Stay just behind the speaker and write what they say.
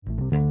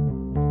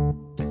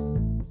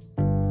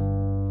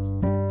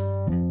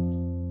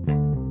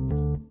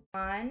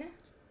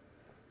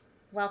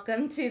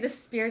Welcome to the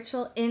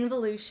Spiritual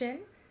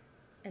Involution,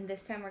 and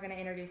this time we're going to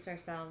introduce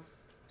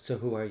ourselves. So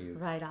who are you?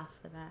 Right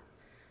off the bat.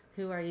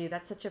 Who are you?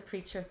 That's such a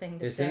preacher thing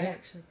to Isn't say, it?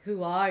 actually.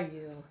 Who are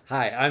you?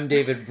 Hi, I'm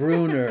David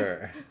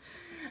Bruner.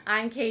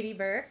 I'm Katie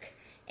Burke,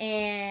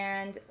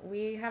 and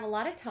we have a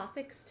lot of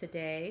topics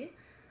today.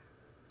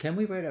 Can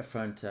we right up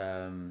front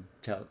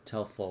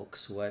tell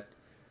folks what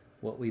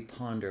we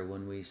ponder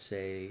when we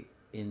say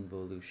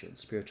involution,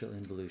 spiritual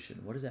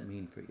involution? What does that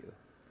mean for you?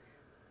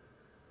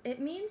 It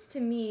means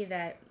to me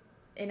that,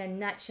 in a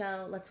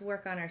nutshell, let's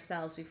work on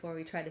ourselves before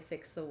we try to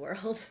fix the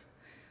world.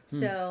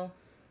 So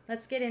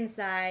let's get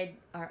inside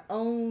our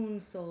own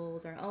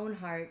souls, our own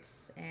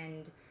hearts,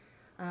 and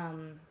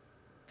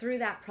through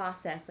that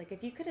process, like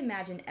if you could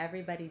imagine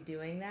everybody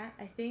doing that,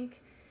 I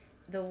think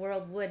the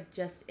world would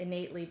just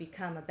innately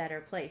become a better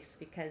place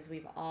because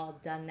we've all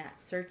done that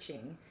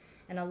searching.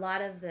 And a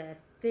lot of the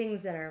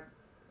things that are,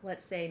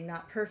 let's say,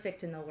 not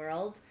perfect in the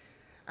world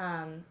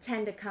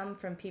tend to come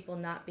from people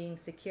not being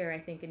secure, I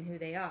think, in who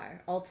they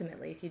are,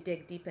 ultimately, if you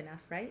dig deep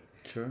enough, right?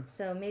 Sure.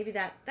 So maybe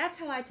that's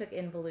how I took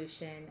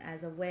involution,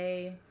 as a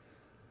way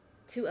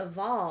to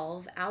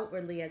evolve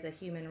outwardly as a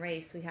human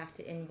race. We have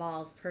to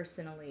involve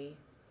personally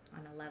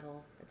on a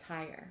level that's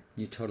higher.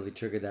 You totally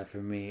triggered that for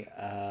me.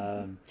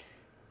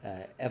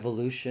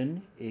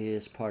 Evolution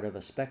is part of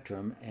a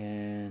spectrum,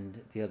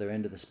 and the other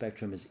end of the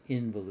spectrum is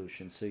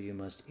involution. So you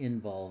must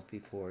involve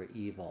before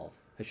evolve.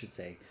 I should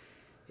say,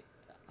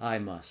 I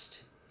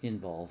must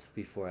involve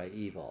before I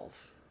evolve.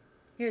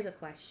 Here's a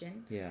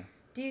question. Yeah.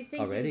 Do you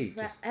think Already,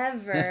 you've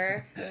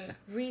ever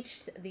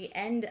reached the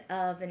end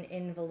of an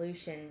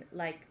involution?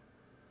 I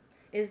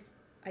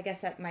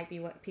guess that might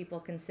be what people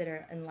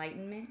consider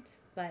enlightenment,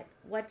 but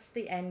what's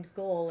the end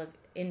goal of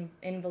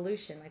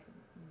involution? Like,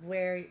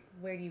 where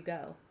do you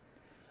go?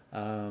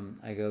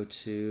 I go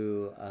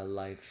to a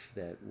life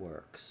that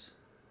works.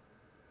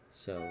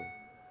 So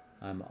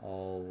I'm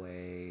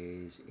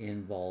always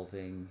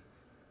involving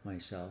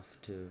myself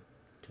to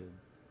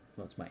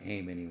well, it's my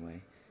aim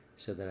anyway,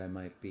 so that I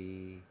might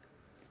be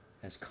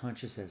as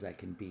conscious as I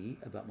can be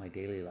about my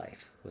daily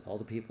life with all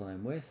the people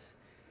I'm with,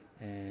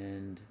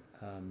 and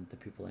the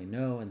people I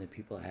know and the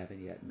people I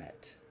haven't yet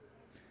met.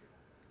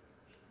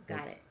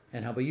 Got it.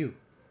 And how about you?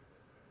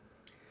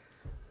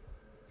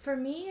 For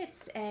me,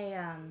 it's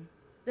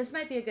this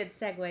might be a good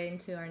segue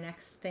into our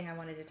next thing I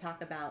wanted to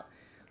talk about,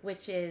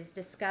 which is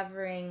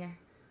discovering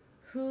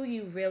who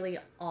you really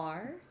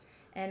are.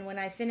 And when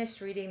I finished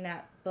reading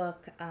that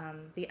book,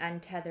 The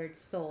Untethered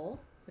Soul,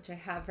 which I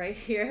have right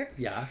here.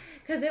 Yeah.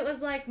 Because it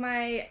was like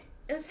it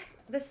was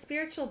the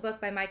spiritual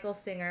book by Michael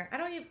Singer.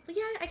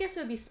 I guess it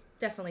would be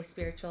definitely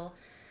spiritual.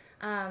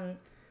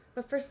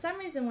 But for some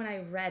reason, when I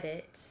read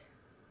it,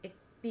 it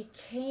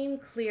became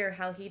clear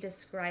how he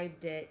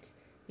described it,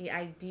 the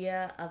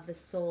idea of the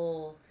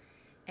soul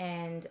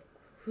and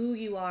who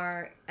you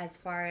are as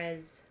far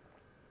as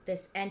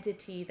this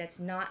entity that's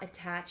not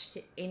attached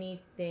to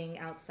anything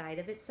outside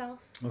of itself.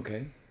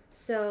 Okay.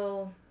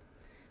 So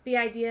the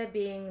idea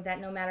being that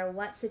no matter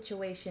what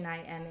situation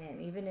I am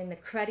in, even in the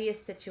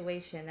cruddiest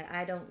situation, that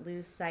I don't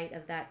lose sight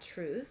of that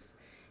truth.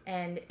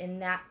 And in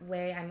that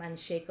way, I'm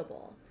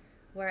unshakable.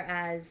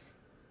 Whereas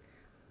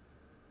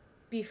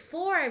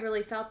before I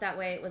really felt that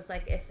way, it was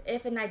like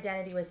if an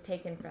identity was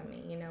taken from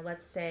me,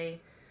 let's say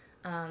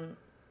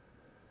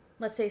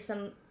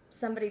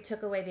somebody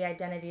took away the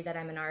identity that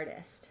I'm an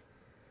artist,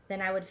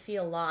 then I would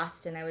feel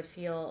lost and I would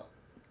feel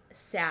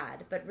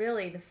sad. But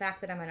really, the fact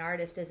that I'm an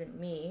artist isn't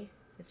me.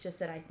 It's just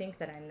that I think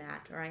that I'm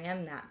that, or I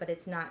am that, but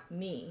it's not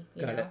me.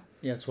 Got it.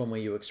 Yeah, it's one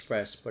way you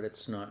express, but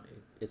it's not.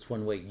 It's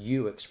one way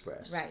you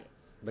express. Right.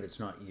 But it's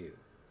not you.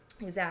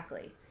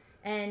 Exactly.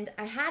 And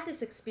I had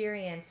this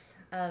experience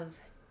of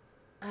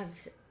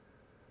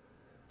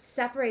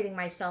separating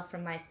myself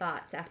from my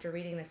thoughts after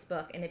reading this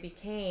book, and it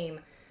became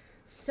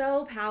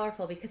so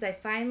powerful because I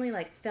finally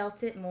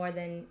felt it more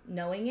than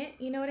knowing it.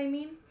 You know what I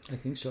mean? I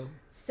think so.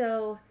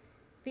 So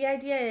the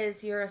idea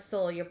is you're a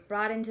soul. You're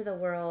brought into the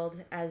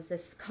world as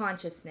this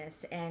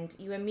consciousness, and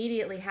you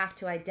immediately have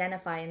to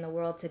identify in the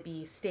world to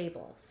be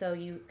stable. So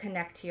you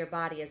connect to your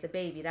body as a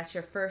baby. That's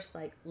your first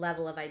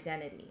level of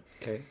identity.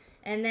 Okay.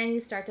 And then you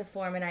start to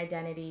form an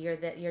identity.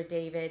 You're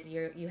David.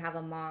 You have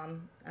a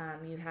mom.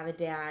 You have a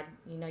dad.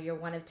 You're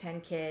one of 10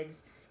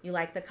 kids. You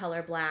like the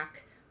color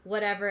black.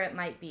 Whatever it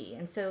might be.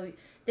 And so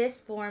this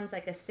forms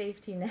like a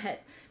safety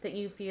net that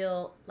you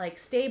feel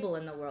stable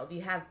in the world.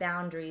 You have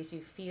boundaries.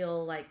 You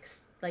feel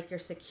like you're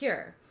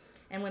secure.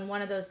 And when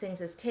one of those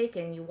things is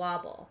taken, you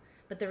wobble.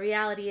 But the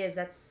reality is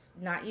that's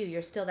not you.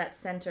 You're still that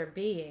center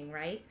being,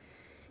 right?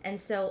 And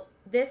so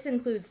this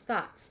includes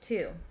thoughts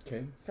too.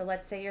 Okay. So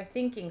let's say you're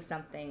thinking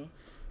something,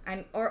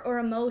 or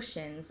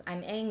emotions.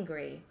 I'm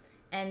angry.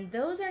 And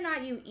those are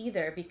not you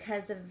either,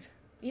 because of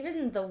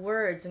even the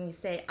words when you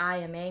say I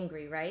am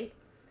angry, right?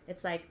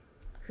 It's like,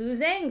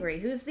 who's angry?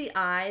 Who's the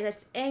I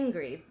that's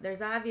angry?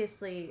 There's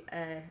obviously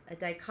a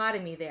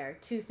dichotomy there.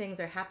 Two things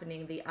are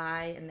happening, the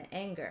I and the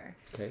anger.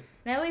 Okay.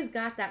 And I always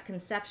got that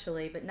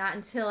conceptually, but not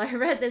until I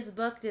read this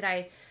book did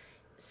I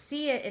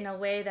see it in a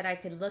way that I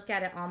could look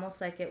at it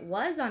almost like it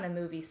was on a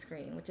movie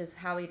screen, which is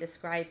how he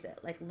describes it.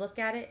 Like, look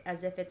at it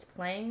as if it's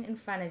playing in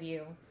front of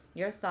you,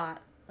 your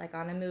thought, like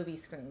on a movie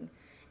screen.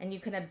 And you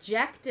can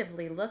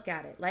objectively look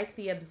at it like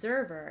the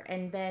observer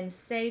and then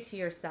say to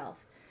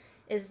yourself,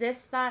 is this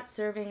thought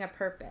serving a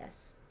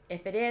purpose?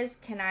 If it is,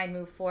 can I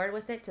move forward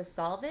with it to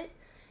solve it?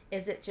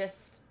 Is it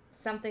just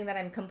something that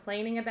I'm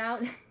complaining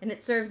about and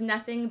it serves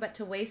nothing but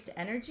to waste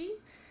energy?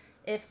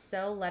 If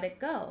so, let it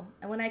go.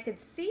 And when I could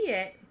see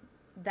it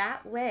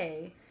that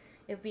way,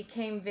 it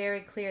became very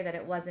clear that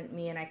it wasn't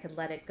me and I could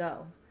let it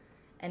go.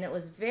 And it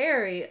was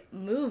very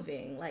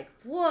moving, like,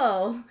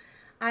 whoa,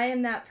 I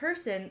am that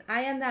person,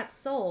 I am that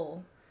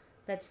soul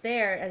that's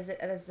there as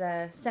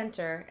the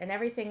center, and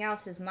everything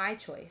else is my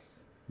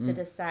choice to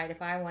decide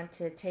if I want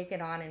to take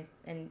it on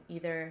and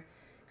either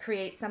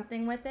create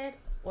something with it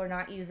or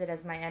not use it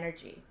as my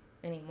energy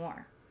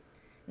anymore.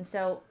 And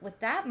so with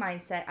that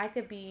mindset,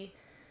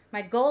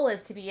 my goal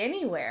is to be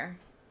anywhere.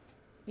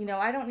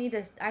 I don't need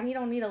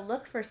to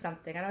look for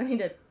something. I don't need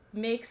to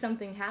make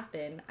something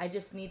happen. I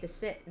just need to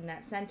sit in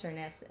that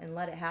centerness and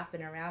let it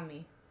happen around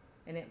me.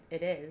 And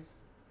it is.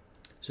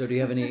 So do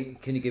you have any,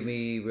 can you give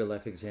me real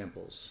life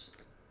examples?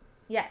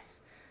 Yes.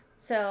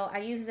 So I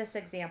use this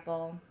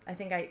example. I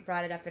think I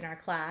brought it up in our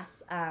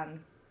class.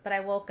 But I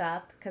woke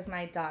up because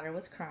my daughter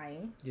was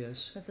crying.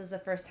 Yes. This was the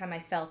first time I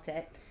felt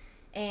it.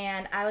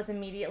 And I was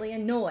immediately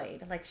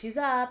annoyed. Like, she's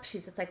up.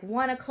 It's like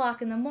 1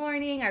 o'clock in the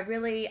morning. I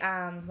really want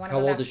to go back to sleep.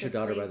 How old is your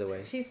daughter, by the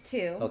way? She's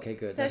 2. Okay,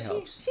 good. So that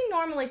helps. she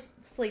normally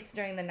sleeps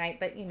during the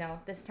night, but,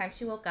 this time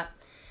she woke up.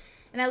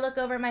 And I look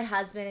over at my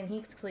husband, and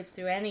he sleeps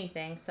through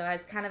anything. So I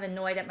was kind of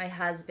annoyed at my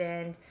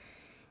husband.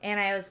 And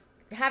I was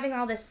having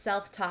all this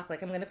self-talk,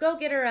 like, I'm going to go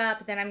get her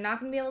up. Then I'm not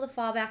going to be able to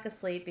fall back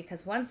asleep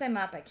because once I'm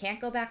up, I can't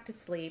go back to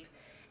sleep.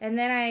 And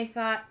then I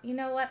thought, you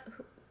know what?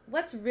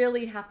 What's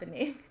really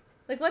happening?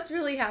 Like, what's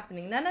really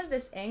happening? None of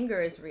this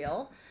anger is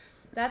real.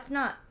 That's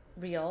not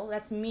real.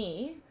 That's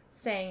me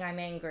saying I'm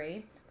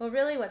angry. But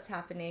really what's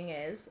happening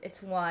is,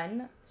 it's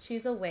 1,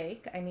 she's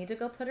awake. I need to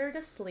go put her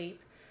to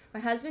sleep. My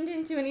husband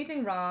didn't do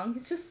anything wrong.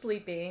 He's just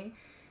sleeping.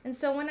 And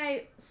so when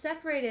I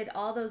separated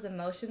all those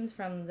emotions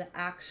from the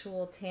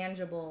actual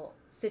tangible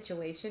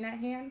situation at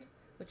hand,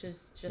 which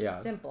is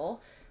just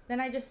simple, then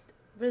I just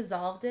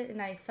resolved it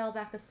and I fell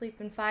back asleep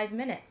in 5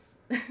 minutes.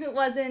 It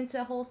wasn't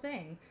a whole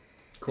thing.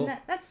 Cool. And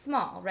that's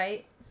small,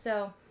 right?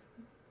 So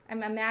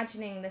I'm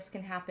imagining this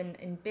can happen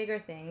in bigger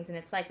things, and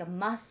it's like a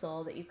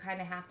muscle that you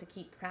kind of have to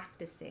keep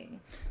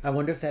practicing. I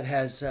wonder if that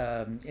has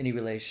any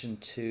relation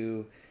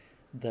to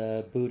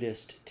the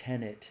Buddhist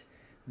tenet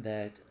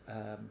that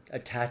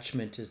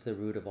attachment is the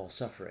root of all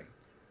suffering.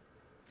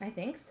 I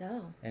think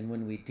so. And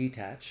when we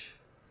detach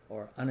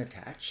or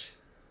unattach,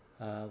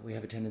 we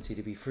have a tendency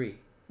to be free.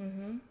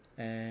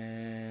 Mm-hmm.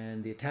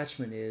 And the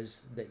attachment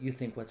is that you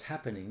think what's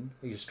happening,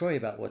 or your story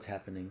about what's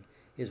happening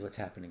is what's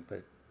happening.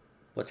 But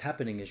what's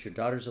happening is your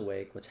daughter's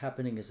awake. What's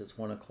happening is it's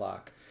 1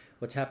 o'clock.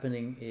 What's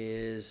happening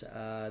is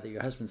that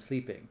your husband's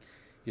sleeping.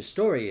 Your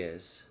story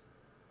is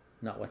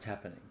not what's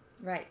happening.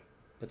 Right.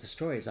 But the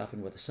story is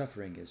often what the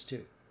suffering is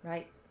too.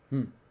 Right.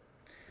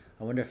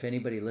 I wonder if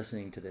anybody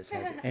listening to this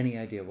has any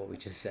idea what we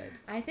just said.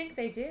 I think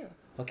they do.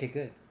 Okay,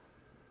 good.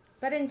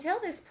 But until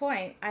this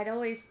point, I'd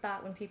always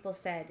thought when people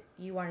said,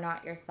 you are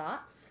not your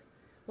thoughts,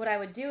 what I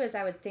would do is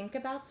I would think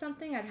about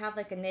something. I'd have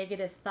like a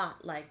negative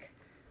thought, like,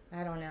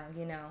 I don't know,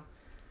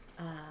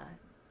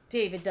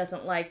 David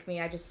doesn't like me.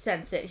 I just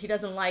sense it. He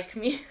doesn't like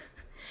me.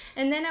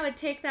 And then I would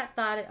take that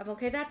thought of,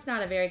 okay, that's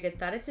not a very good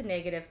thought. It's a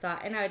negative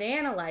thought. And I would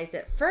analyze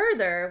it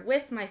further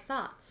with my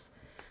thoughts.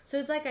 So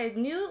it's like I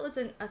knew it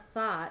wasn't a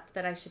thought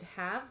that I should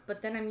have,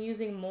 but then I'm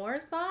using more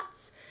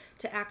thoughts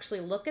to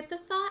actually look at the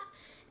thought.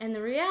 And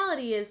the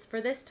reality is,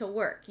 for this to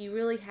work, you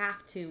really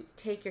have to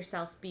take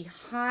yourself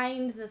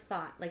behind the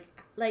thought,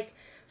 like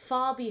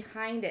fall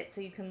behind it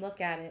so you can look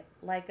at it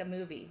like a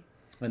movie.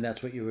 And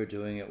that's what you were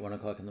doing at 1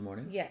 o'clock in the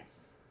morning? Yes.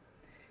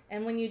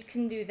 And when you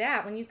can do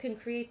that, when you can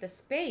create the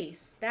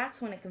space,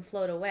 that's when it can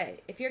float away.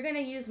 If you're going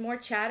to use more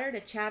chatter to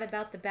chat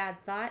about the bad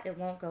thought, it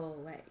won't go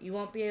away. You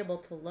won't be able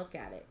to look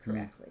at it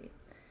correctly.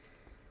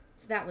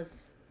 So that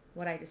was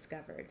what I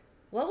discovered.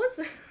 What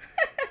was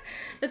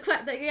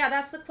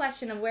that's the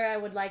question of where I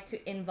would like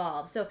to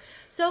involve. So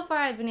far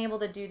I've been able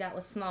to do that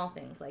with small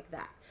things like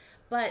that.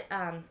 But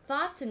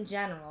thoughts in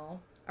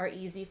general are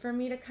easy for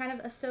me to kind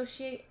of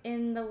associate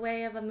in the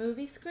way of a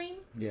movie screen.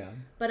 Yeah.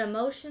 But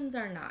emotions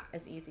are not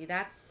as easy.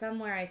 That's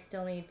somewhere I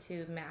still need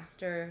to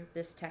master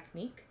this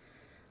technique.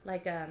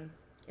 Like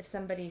if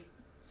somebody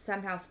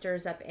somehow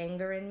stirs up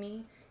anger in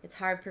me, it's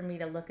hard for me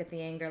to look at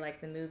the anger like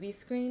the movie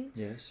screen.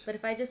 Yes. But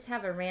if I just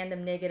have a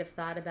random negative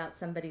thought about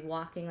somebody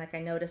walking, like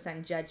I notice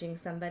I'm judging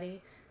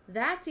somebody,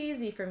 that's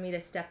easy for me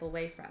to step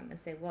away from and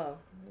say, whoa,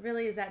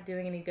 really, is that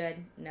doing any good?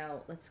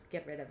 No, let's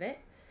get rid of it.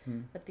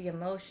 But the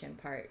emotion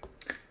part,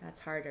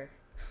 that's harder.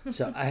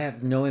 So I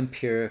have no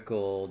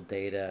empirical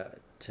data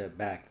to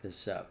back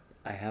this up.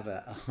 I have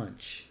a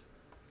hunch.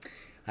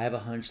 I have a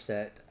hunch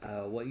that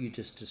what you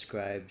just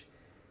described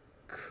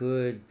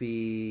could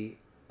be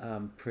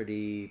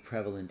pretty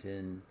prevalent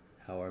in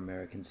our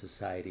American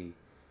society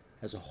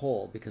as a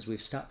whole, because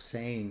we've stopped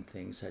saying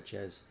things such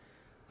as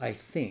 "I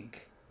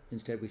think."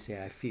 Instead, we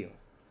say "I feel."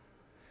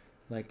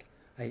 Like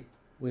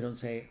we don't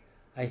say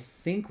 "I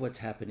think what's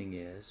happening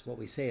is." What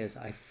we say is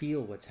 "I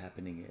feel what's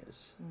happening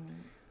is."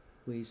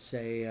 We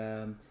say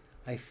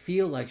 "I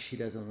feel like she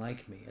doesn't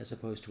like me," as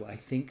opposed to "I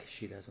think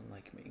she doesn't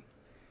like me."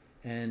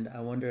 And I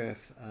wonder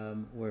if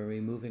we're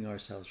removing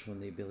ourselves from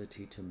the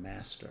ability to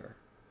master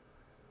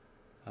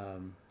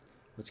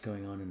what's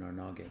going on in our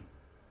noggin.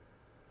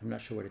 I'm not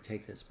sure where to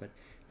take this, but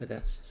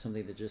that's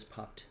something that just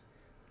popped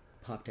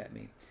at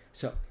me.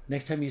 So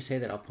next time you say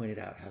that, I'll point it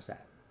out. How's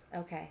that?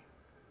 Okay.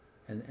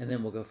 And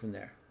then we'll go from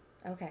there.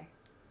 Okay.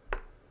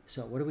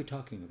 So what are we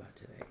talking about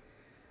today?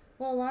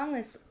 Well, along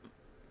this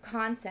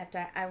concept,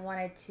 I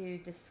wanted to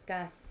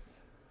discuss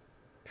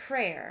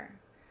prayer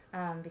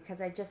because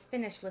I just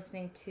finished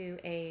listening to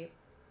a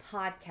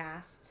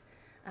podcast.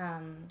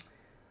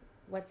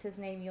 What's his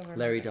name? You'll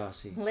remember. Larry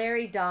Dossey.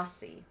 Larry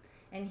Dossey.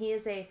 And he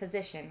is a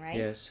physician, right?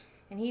 Yes.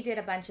 And he did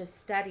a bunch of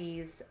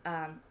studies,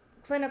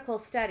 clinical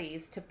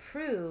studies, to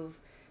prove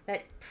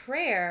that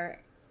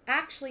prayer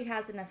actually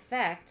has an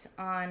effect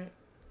on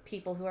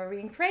people who are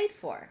being prayed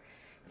for.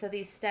 So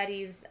these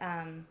studies,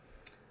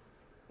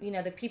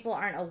 the people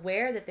aren't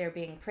aware that they're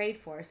being prayed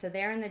for. So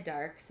they're in the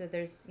dark. So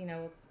there's,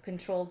 a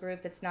control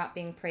group that's not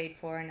being prayed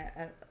for and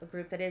a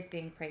group that is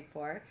being prayed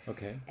for.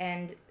 Okay.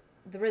 And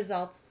the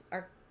results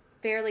are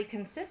fairly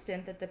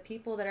consistent that the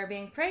people that are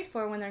being prayed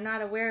for, when they're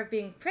not aware of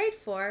being prayed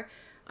for,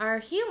 are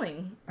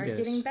healing, are Yes.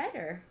 getting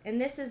better. And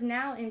this is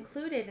now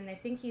included, and I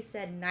think he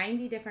said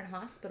 90 different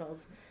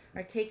hospitals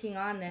are taking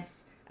on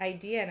this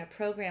idea and a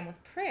program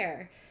with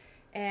prayer.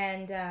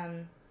 And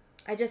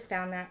I just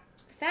found that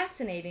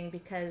fascinating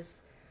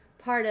because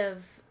part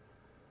of,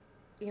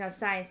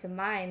 science of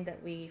mind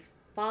that we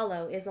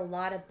follow is a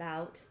lot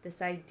about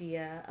this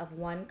idea of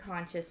one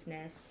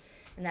consciousness,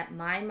 and that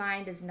my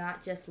mind is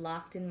not just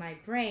locked in my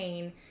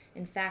brain.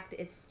 In fact,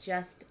 it's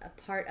just a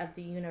part of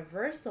the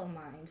universal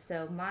mind.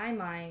 So my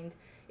mind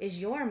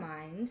is your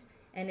mind,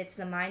 and it's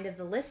the mind of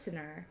the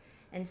listener.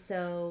 And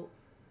so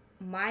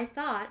my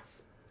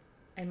thoughts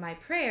and my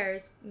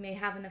prayers may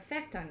have an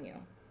effect on you,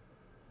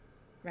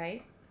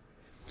 right?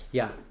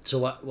 Yeah.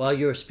 So while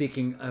you were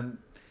speaking,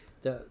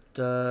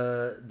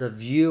 the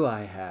view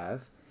I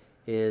have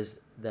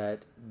is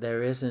that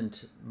there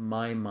isn't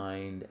my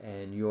mind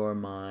and your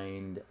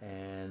mind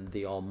and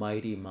the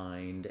almighty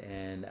mind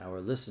and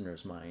our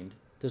listener's mind.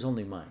 There's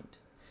only mind.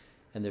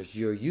 And there's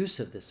your use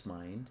of this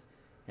mind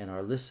and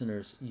our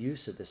listener's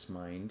use of this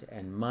mind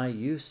and my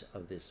use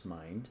of this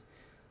mind,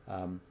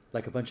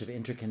 like a bunch of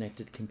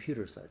interconnected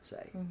computers, let's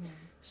say. Mm-hmm.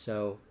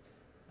 So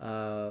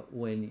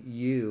when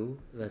you,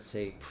 let's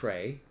say,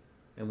 pray,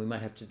 and we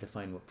might have to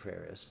define what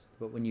prayer is,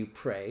 but when you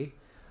pray,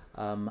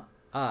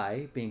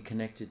 I, being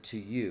connected to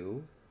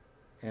you,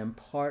 am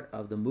part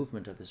of the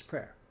movement of this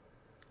prayer,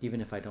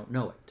 even if I don't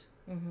know it.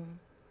 Mm-hmm.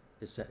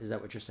 Is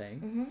that what you're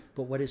saying? Mm-hmm.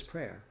 But what is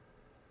prayer?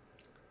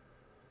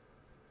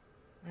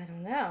 I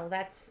don't know.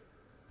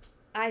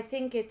 I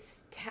think it's,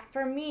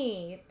 for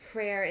me,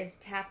 prayer is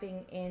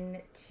tapping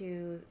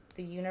into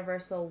the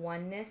universal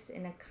oneness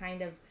in a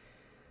kind of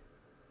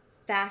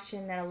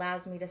fashion that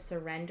allows me to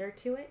surrender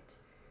to it.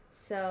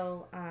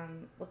 So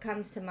what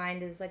comes to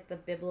mind is like the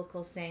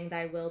biblical saying,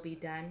 "Thy will be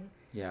done."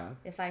 Yeah.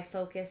 If I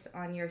focus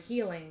on your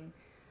healing,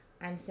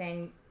 I'm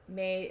saying,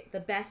 may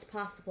the best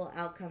possible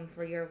outcome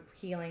for your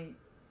healing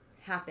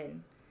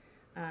happen.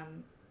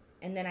 And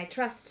then I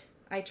trust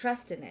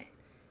in it.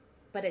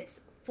 But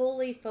it's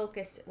fully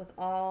focused with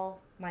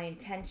all my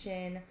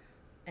intention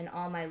and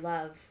all my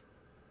love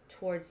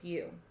towards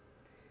you,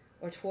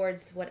 or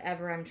towards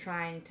whatever I'm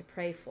trying to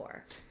pray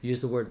for. Use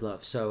the word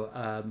love. So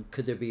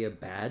could there be a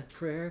bad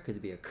prayer? Could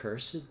there be a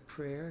cursed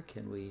prayer?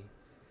 Can we...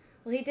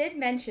 Well, he did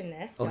mention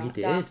this. Oh, he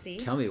did? Dossey.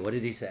 Tell me, what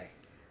did he say?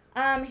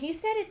 He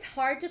said it's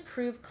hard to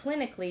prove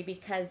clinically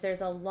because there's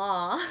a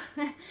law,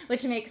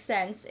 which makes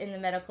sense in the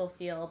medical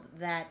field,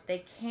 that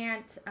they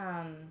can't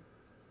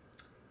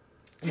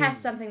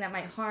test something that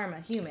might harm a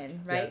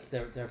human, right? Yes,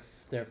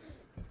 they're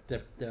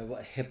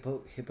what,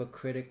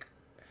 Hippocratic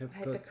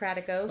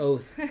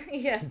oath.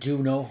 Yes. Do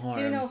no harm.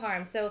 Do no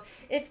harm. So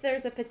if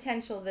there's a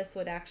potential, this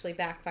would actually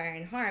backfire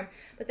and harm.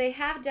 But they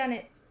have done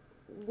it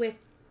with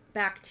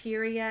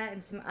bacteria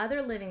and some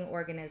other living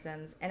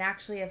organisms and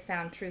actually have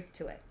found truth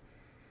to it.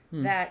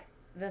 That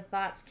the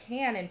thoughts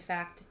can, in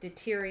fact,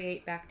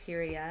 deteriorate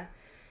bacteria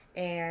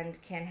and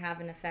can have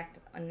an effect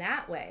on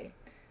that way.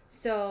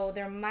 So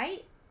there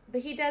might,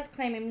 but he does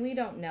claim, and we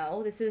don't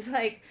know, this is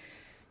like,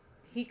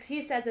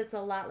 he says it's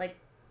a lot like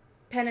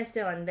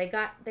penicillin.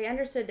 They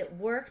understood it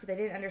worked, but they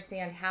didn't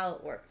understand how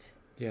it worked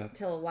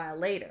till a while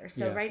later.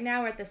 So right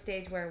now we're at the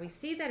stage where we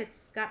see that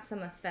it's got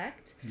some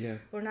effect. Yeah.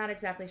 We're not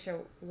exactly sure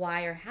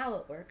why or how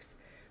it works,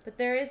 But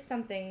there is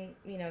something,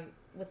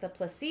 with the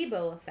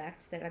placebo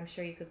effect that I'm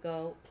sure you could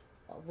go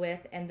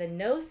with, and the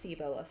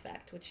nocebo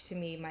effect, which to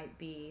me might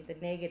be the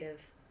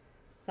negative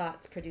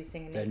thoughts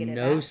producing a The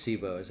negative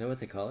nocebo, is that what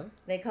they call it?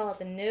 They call it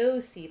the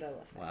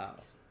nocebo effect. Wow.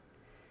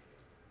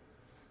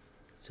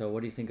 So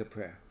what do you think of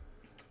prayer?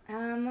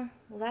 Well,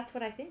 that's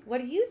what I think. What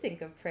do you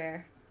think of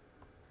prayer?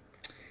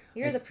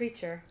 You're the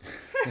preacher.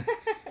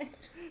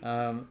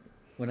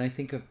 When I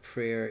think of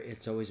prayer,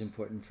 it's always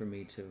important for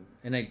me to,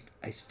 and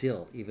I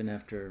still, even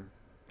after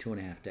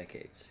 2.5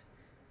 decades,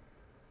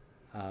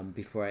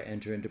 before I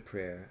enter into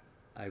prayer,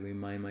 I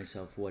remind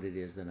myself what it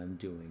is that I'm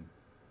doing.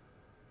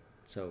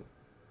 So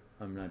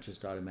I'm not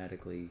just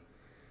automatically,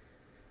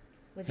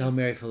 Hail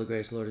Mary, full of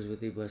grace, Lord is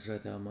with thee, blessed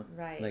art thou.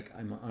 Right. Like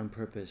I'm on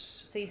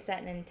purpose. So you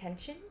set an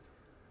intention,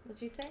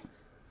 would you say?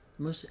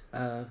 Most,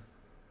 yeah,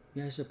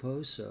 I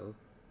suppose so.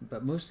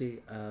 But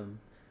mostly,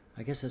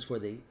 I guess that's where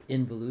the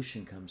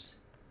involution comes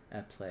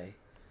at play.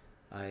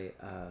 I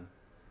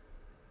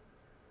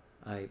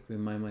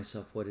remind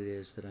myself what it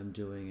is that I'm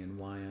doing and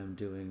why I'm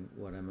doing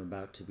what I'm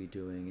about to be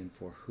doing and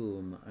for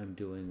whom I'm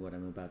doing what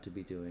I'm about to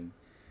be doing.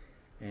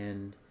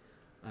 And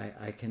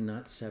I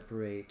cannot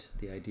separate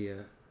the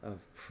idea of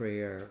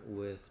prayer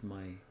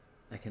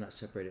I cannot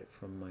separate it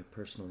from my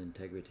personal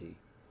integrity.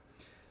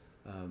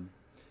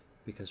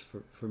 Because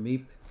for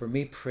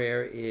me,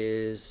 prayer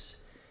is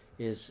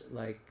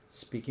like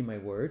speaking my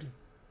word.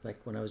 Like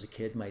when I was a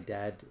kid, my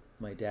dad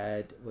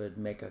would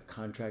make a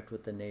contract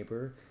with the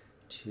neighbor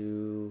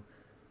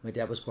my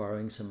dad was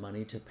borrowing some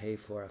money to pay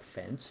for a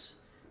fence.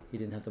 He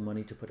didn't have the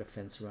money to put a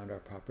fence around our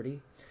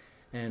property.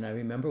 And I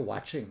remember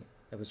watching,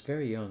 I was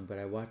very young, but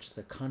I watched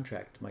the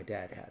contract my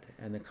dad had.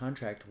 And the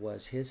contract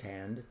was his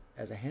hand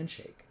as a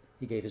handshake.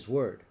 He gave his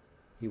word.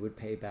 He would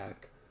pay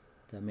back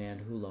the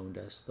man who loaned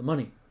us the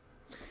money.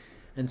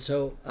 And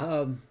so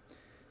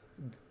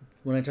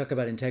when I talk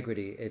about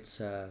integrity, it's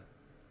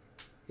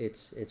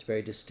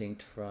very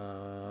distinct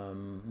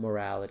from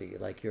morality.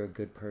 Like you're a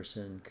good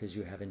person because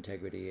you have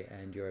integrity,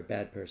 and you're a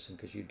bad person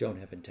because you don't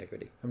have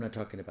integrity. I'm not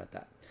talking about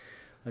that.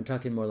 I'm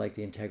talking more like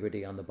the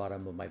integrity on the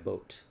bottom of my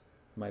boat.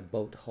 My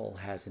boat hull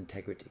has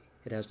integrity.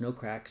 It has no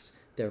cracks,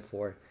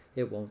 therefore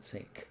it won't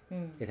sink.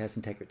 It has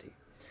integrity.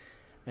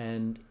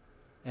 And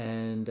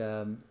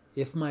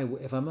if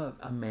I'm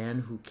a man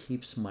who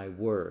keeps my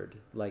word,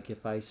 like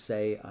if I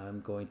say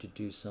I'm going to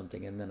do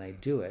something and then I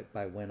do it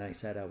by when I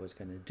said I was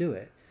going to do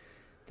it,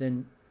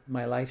 then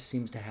my life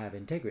seems to have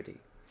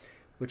integrity,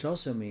 which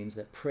also means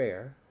that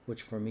prayer,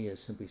 which for me is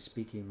simply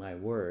speaking my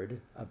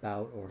word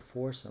about or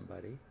for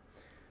somebody,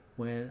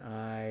 when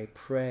I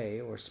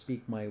pray or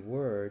speak my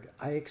word,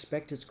 I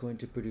expect it's going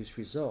to produce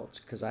results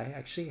because I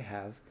actually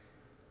have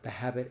the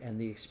habit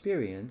and the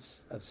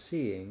experience of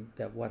seeing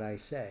that what I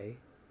say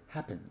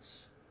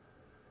happens.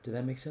 Did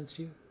that make sense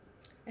to you?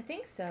 I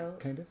think so.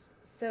 Kind of.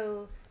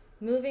 So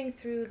moving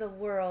through the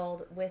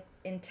world with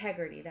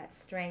integrity, that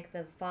strength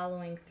of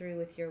following through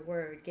with your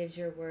word, gives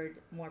your word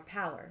more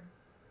power.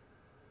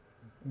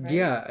 Right?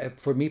 Yeah,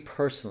 for me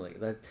personally,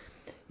 that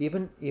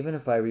even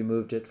if I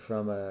removed it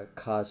from a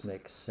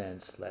cosmic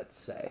sense, let's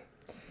say,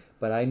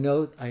 but I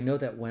know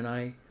that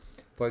when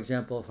for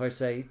example, if I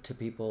say to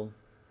people,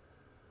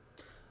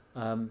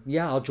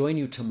 yeah, I'll join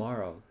you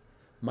tomorrow,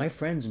 my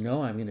friends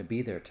know I'm going to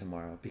be there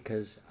tomorrow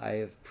because I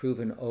have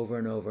proven over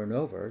and over and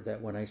over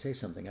that when I say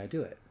something, I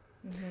do it.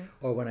 Mm-hmm.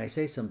 Or when I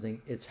say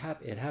something, it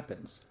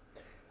happens.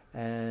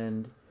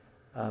 And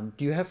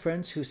do you have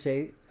friends who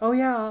say, "Oh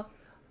yeah,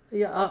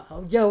 well,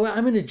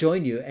 I'm going to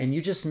join you," and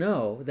you just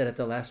know that at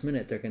the last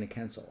minute they're going to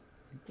cancel?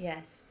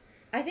 Yes,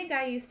 I think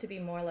I used to be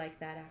more like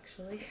that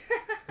actually.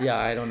 Yeah,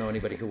 I don't know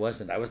anybody who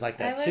wasn't. I was like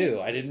that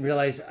too. I didn't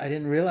realize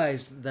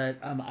that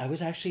I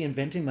was actually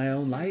inventing my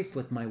own life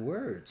with my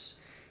words,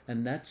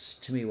 and that's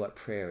to me what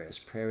prayer is.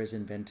 Prayer is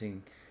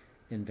inventing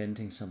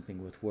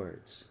something with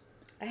words.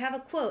 I have a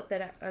quote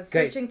that I was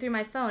searching through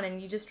my phone,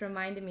 and you just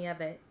reminded me of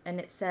it. And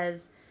it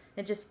says,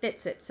 it just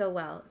fits it so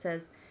well. It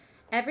says,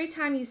 every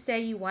time you say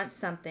you want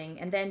something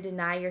and then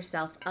deny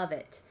yourself of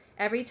it,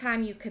 every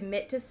time you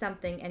commit to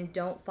something and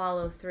don't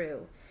follow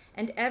through,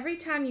 and every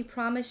time you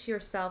promise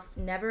yourself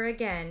never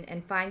again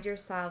and find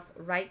yourself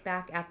right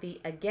back at the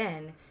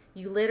again,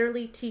 you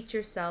literally teach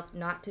yourself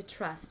not to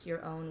trust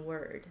your own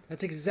word.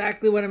 That's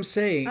exactly what I'm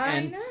saying.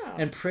 I know.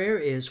 And prayer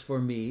is, for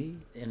me,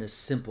 in a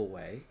simple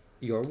way,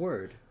 your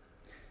word.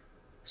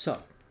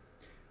 So,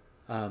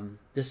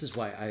 this is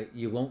why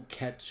you won't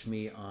catch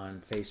me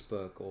on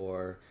Facebook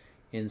or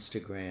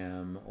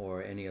Instagram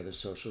or any other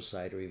social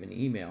site or even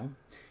email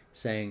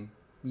saying,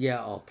 yeah,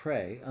 I'll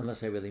pray,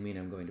 unless I really mean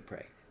I'm going to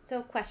pray.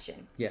 So,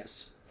 question.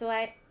 Yes. So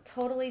I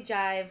totally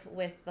jive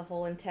with the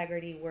whole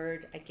integrity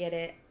word. I get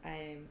it.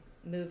 I'm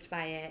moved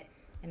by it,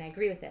 and I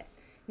agree with it.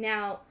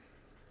 Now,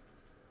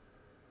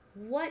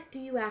 what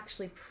do you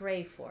actually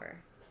pray for?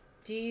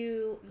 Do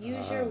you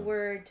use your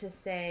word to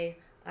say,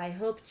 I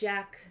hope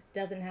Jack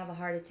doesn't have a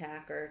heart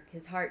attack or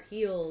his heart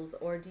heals?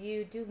 Or do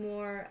you do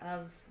more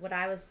of what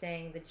I was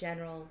saying, the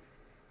general,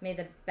 may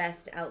the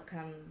best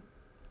outcome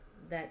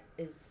that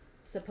is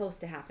supposed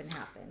to happen?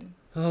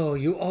 Oh,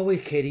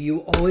 Katie,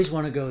 you always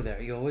want to go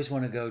there. You always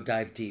want to go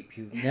dive deep.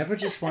 You never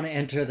just want to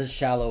enter the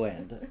shallow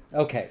end.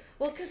 Okay.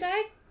 Well, because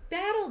I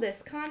battle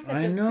this concept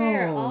I of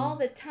prayer know. all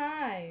the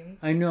time.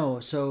 I know.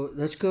 So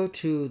let's go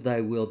to thy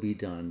will be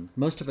done.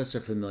 Most of us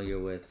are familiar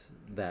with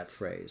that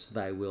phrase,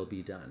 thy will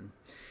be done.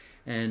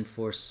 And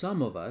for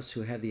some of us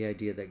who have the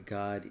idea that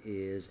God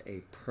is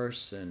a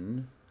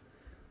person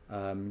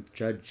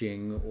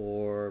judging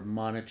or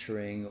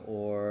monitoring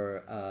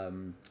or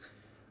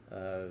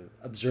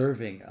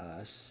observing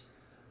us,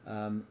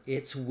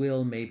 its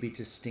will may be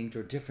distinct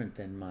or different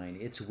than mine.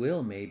 Its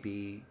will may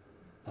be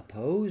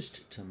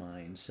opposed to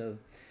mine. So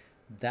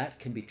that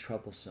can be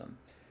troublesome.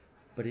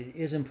 But it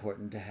is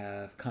important to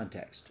have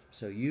context.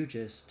 So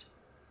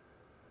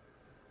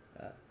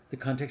the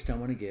context I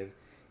want to give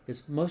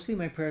is mostly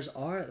my prayers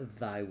are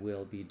thy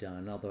will be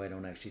done, although I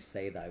don't actually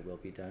say thy will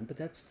be done, but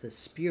that's the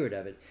spirit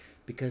of it,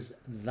 because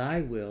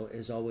thy will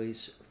is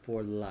always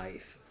for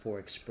life, for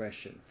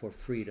expression, for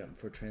freedom,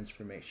 for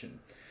transformation.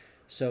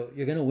 So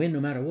you're going to win no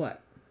matter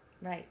what.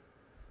 Right.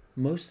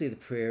 Mostly the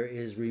prayer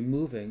is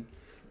removing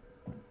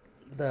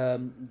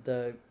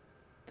the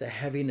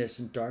heaviness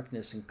and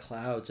darkness and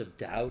clouds of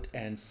doubt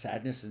and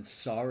sadness and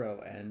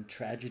sorrow and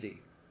tragedy.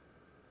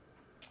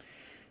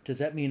 Does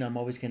that mean I'm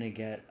always going to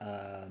get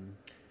a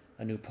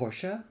new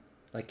Porsche?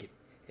 Like,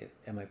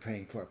 am I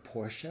praying for a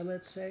Porsche,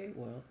 let's say?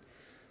 Well,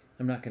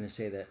 I'm not going to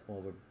say that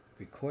while we're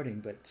recording,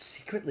 but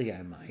secretly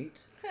I might.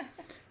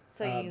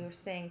 So you're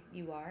saying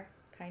you are,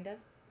 kind of?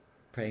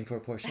 Praying for a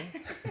Porsche?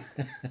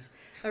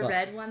 A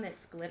red one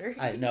that's glittery?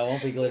 No, it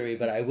won't be glittery,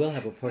 but I will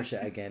have a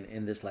Porsche again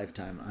in this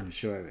lifetime. I'm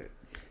sure of it.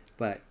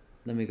 But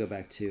let me go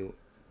back to...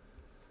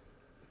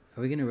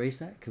 Are we going to erase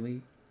that?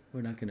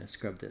 We're not going to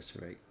scrub this,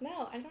 right?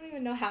 No, I don't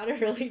even know how to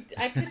really...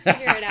 I could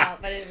figure it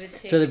out, but it would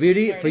take... So the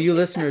beauty, for you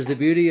listeners, the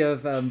beauty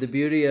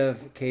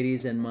of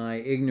Katie's and my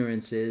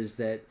ignorance is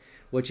that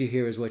what you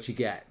hear is what you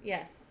get.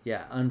 Yes.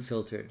 Yeah,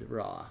 unfiltered,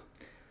 raw.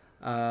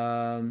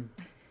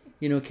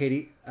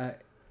 Katie,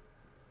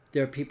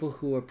 there are people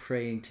who are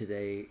praying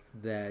today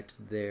that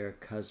their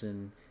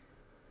cousin's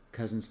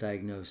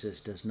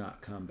diagnosis does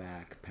not come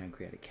back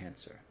pancreatic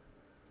cancer.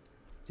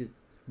 Just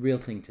real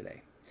thing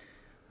today.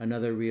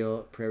 Another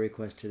real prayer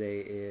request today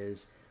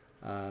is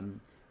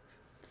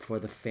for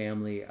the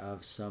family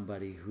of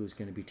somebody who's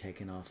going to be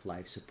taken off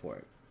life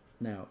support.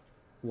 Now,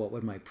 what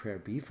would my prayer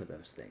be for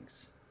those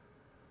things?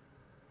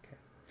 Okay.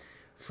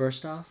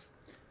 First off,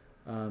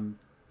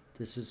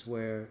 this is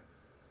where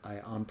I,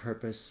 on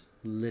purpose,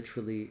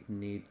 literally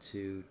need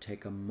to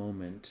take a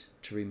moment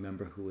to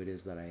remember who it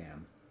is that I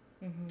am.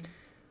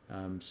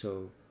 Mm-hmm.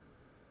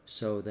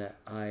 So that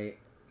I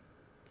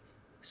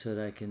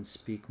can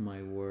speak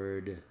my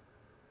word.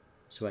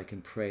 So I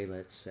can pray,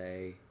 let's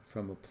say,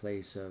 from a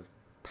place of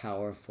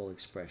powerful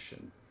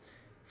expression,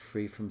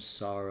 free from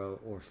sorrow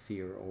or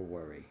fear or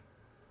worry.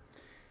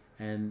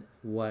 And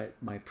what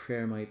my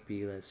prayer might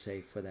be, let's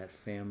say, for that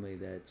family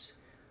that's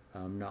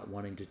not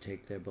wanting to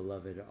take their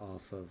beloved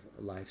off of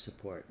life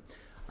support,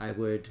 I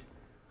would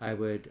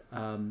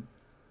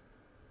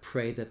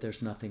pray that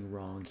there's nothing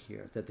wrong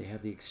here, that they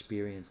have the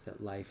experience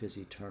that life is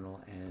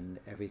eternal and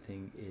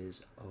everything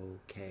is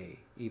okay,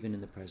 even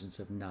in the presence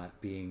of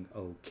not being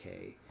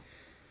okay.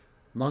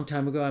 Long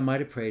time ago, I might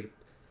have prayed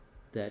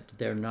that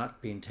they're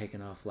not being taken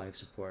off life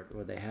support,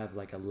 or they have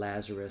like a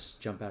Lazarus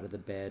jump out of the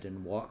bed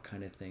and walk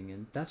kind of thing,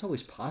 and that's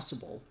always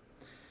possible.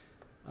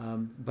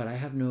 But I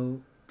have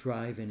no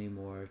drive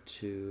anymore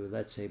to,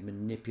 let's say,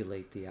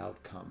 manipulate the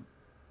outcome.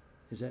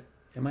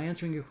 Am I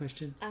answering your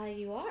question?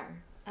 You are.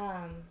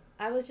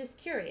 I was just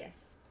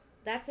curious.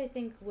 That's, I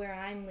think, where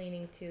I'm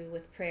leaning to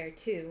with prayer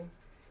too.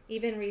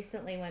 Even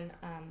recently when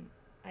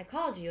I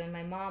called you and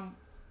my mom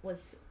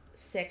was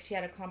sick. She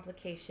had a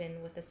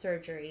complication with a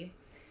surgery.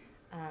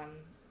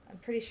 I'm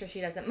pretty sure she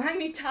doesn't mind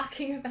me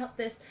talking about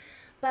this,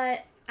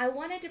 but I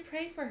wanted to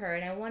pray for her,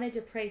 and I wanted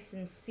to pray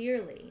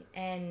sincerely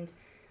and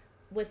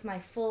with my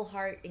full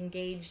heart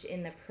engaged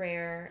in the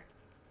prayer,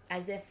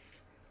 as if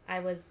I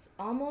was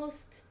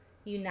almost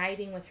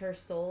uniting with her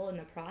soul in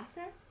the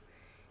process.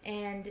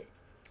 And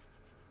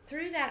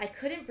through that, I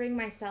couldn't bring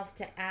myself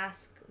to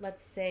ask,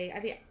 let's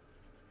say,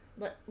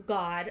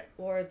 God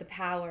or the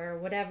power,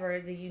 whatever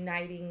the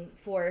uniting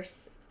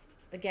force.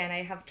 Again,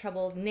 I have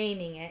trouble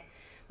naming it,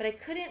 but I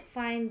couldn't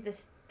find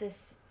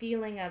this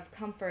feeling of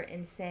comfort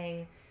in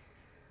saying,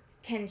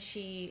 can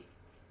the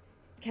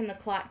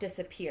clot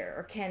disappear,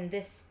 or can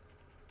this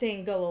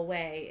thing go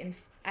away? And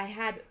I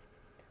had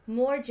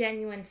more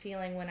genuine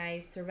feeling when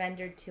I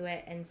surrendered to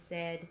it and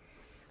said,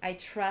 I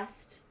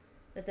trust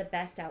that the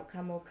best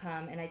outcome will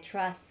come, and I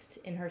trust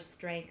in her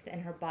strength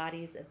and her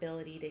body's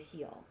ability to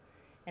heal.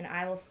 And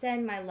I will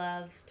send my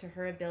love to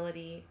her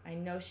ability. I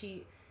know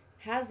she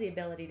has the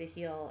ability to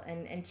heal,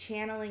 and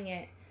channeling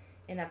it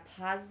in a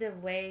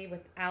positive way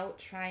without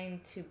trying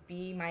to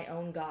be my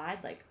own God,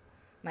 like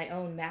my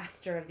own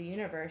master of the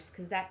universe,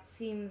 because that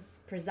seems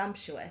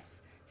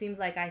presumptuous. It seems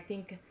like I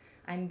think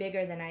I'm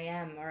bigger than I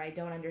am, or I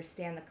don't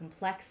understand the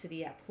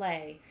complexity at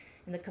play.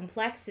 And the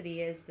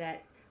complexity is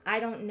that I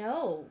don't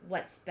know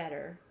what's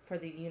better for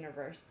the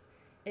universe.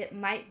 it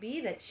might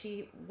be that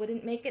she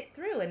wouldn't make it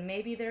through, and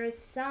maybe there is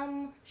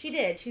some, she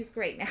did, she's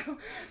great now.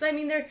 But I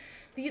mean,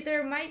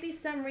 there might be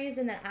some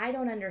reason that I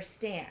don't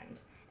understand.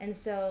 And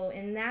so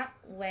in that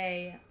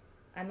way,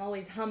 I'm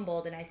always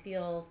humbled, and I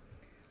feel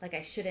like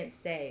I shouldn't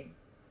say,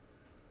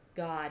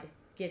 God,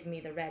 give me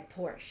the red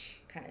Porsche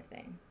kind of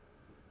thing.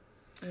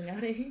 You know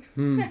what I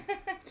mean?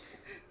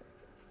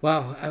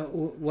 Wow.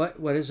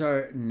 What is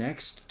our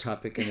next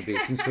topic going to be?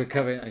 Since we're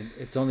covering,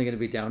 it's only going to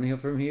be downhill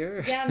from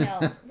here.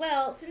 Downhill.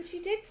 Well, since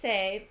you did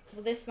say,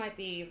 well, this might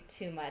be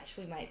too much,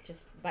 we might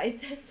just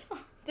bite this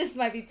off. This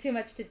might be too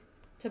much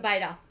to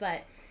bite off.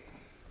 But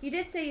you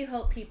did say you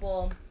hope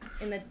people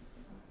in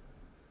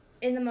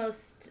the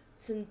most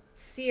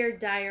sincere,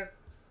 dire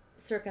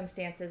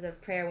circumstances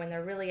of prayer, when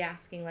they're really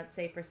asking, let's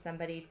say, for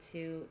somebody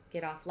to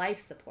get off life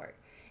support,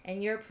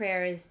 and your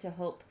prayer is to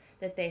hope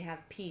that they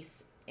have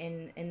peace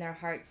in their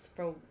hearts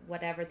for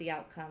whatever the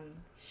outcome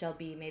shall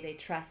be. May they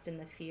trust in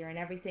the fear and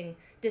everything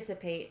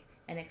dissipate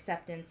and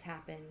acceptance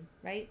happen,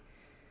 right?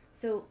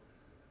 So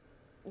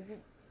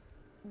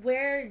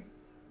where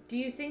do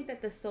you think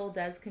that the soul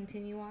does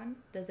continue on?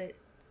 Does it,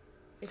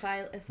 if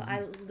I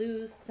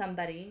lose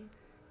somebody,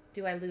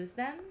 do I lose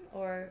them,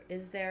 or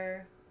is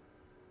there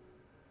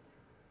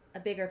a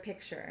bigger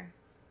picture?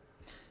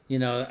 You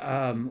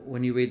know,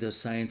 when you read those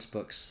science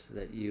books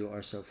that you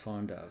are so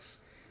fond of,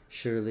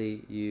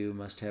 surely you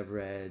must have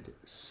read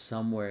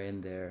somewhere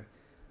in there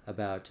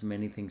about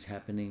many things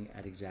happening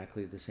at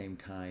exactly the same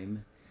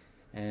time.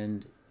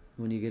 And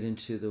when you get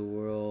into the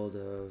world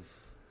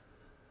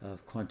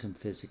of quantum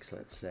physics,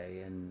 let's say,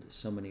 and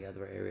so many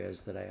other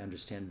areas that I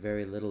understand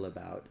very little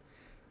about,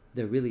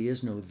 there really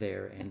is no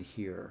there and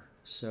here.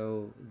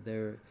 So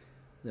there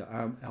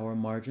are our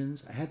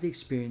margins. I have the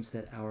experience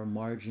that our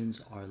margins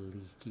are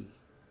leaky.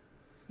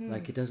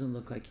 Like, it doesn't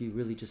look like you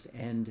really just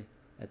end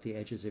at the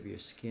edges of your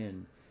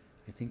skin.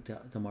 I think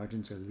the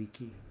margins are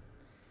leaky.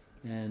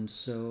 And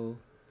so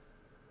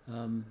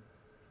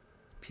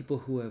people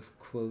who have,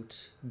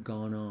 quote,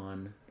 gone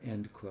on,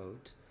 end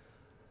quote,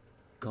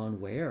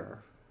 gone where?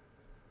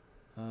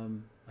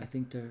 I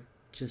think they're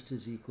just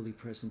as equally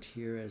present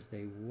here as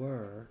they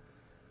were,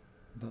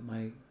 but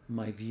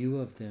my view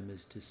of them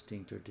is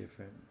distinct or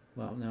different.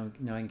 Well,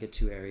 now I can get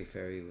too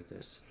airy-fairy with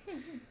this.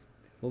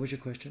 What was your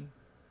question?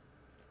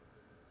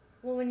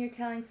 Well, when you're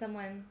telling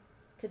someone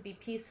to be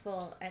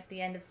peaceful at the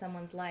end of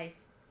someone's life,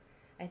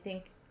 I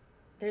think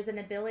there's an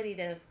ability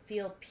to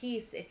feel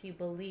peace if you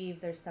believe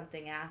there's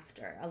something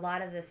after. A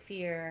lot of the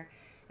fear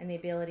and the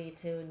ability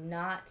to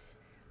not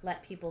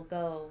let people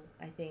go,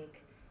 I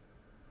think,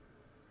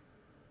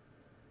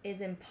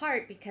 is in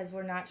part because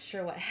we're not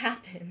sure what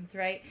happens,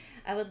 right?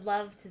 I would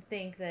love to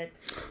think that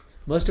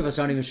most of us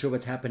aren't even sure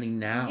what's happening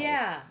now.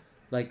 Yeah.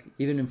 Like,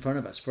 even in front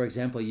of us. For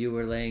example, you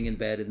were laying in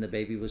bed and the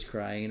baby was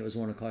crying and it was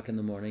 1 o'clock in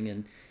the morning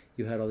and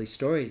you had all these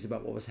stories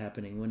about what was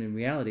happening, when in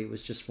reality it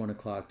was just 1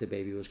 o'clock, the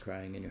baby was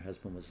crying and your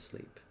husband was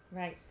asleep.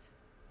 Right.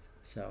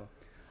 So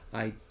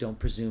I don't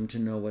presume to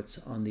know what's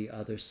on the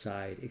other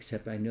side,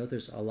 except I know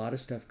there's a lot of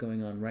stuff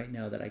going on right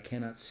now that I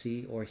cannot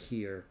see or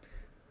hear,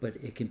 but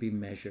it can be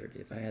measured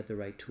if I had the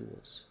right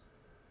tools.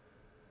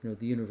 You know,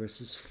 the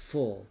universe is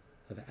full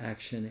of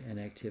action and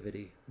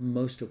activity,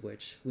 most of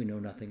which we know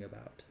nothing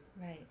about.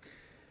 Right.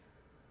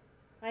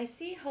 I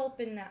see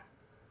hope in that,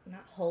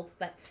 not hope,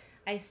 but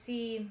I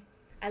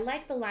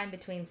like the line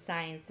between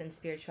science and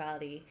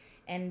spirituality,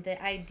 and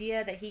the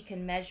idea that he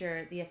can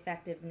measure the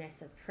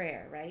effectiveness of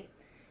prayer, right?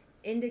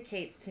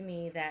 Indicates to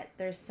me that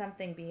there's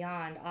something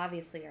beyond,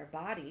 obviously, our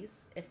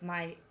bodies. If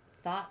my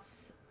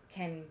thoughts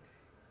can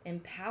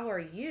empower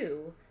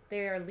you,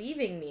 they're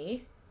leaving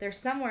me. They're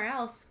somewhere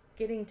else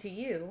getting to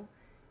you.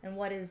 And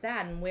what is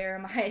that? And where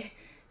am I?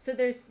 So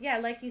there's, yeah,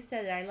 like you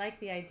said, I like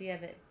the idea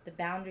of it, the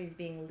boundaries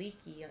being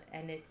leaky,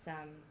 and it's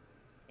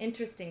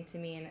interesting to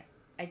me. And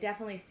I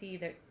definitely see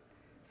that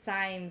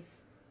signs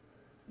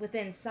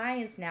within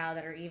science now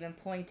that are even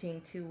pointing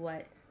to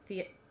what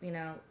the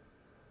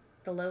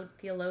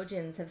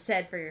theologians have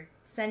said for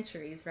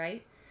centuries,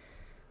 right?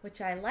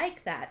 Which I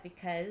like that,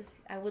 because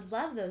I would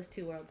love those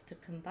two worlds to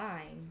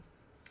combine.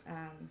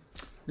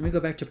 Let me go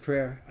back to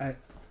prayer.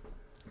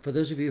 For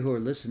those of you who are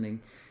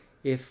listening,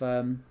 if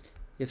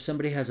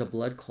somebody has a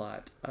blood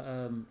clot,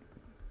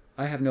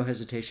 I have no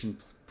hesitation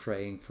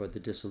praying for the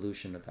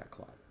dissolution of that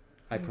clot.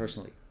 I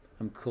personally,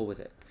 I'm cool with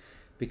it.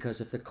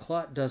 Because if the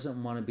clot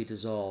doesn't want to be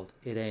dissolved,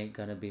 it ain't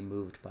going to be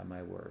moved by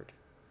my word.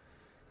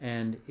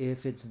 And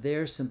if it's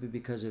there simply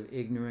because of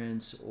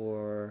ignorance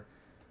or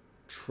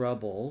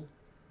trouble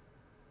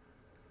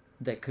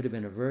that could have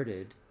been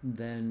averted,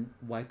 then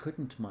why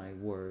couldn't my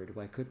word,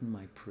 why couldn't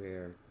my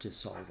prayer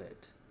dissolve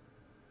it?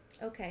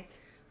 Okay,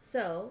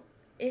 so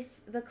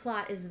if the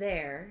clot is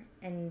there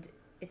and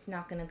it's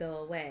not going to go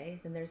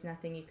away, then there's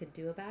nothing you could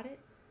do about it.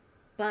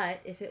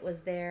 But if it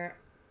was there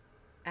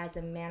as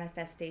a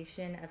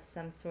manifestation of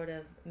some sort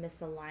of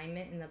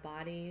misalignment in the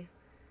body,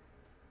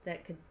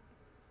 that could,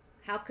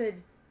 how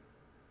could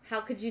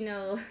you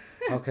know?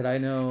 How could I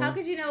know? How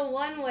could you know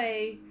one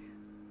way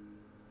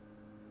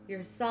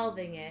you're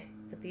solving it,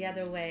 but the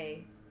other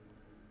way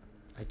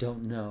I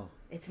don't know.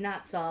 It's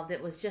not solved.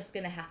 It was just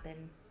going to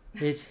happen.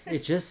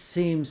 It just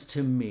seems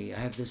to me, I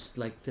have this,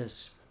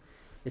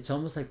 it's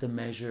almost like the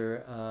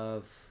measure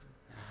of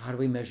how do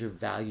we measure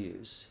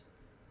values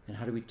and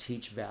how do we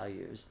teach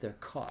values? They're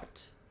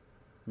caught,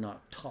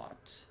 not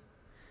taught.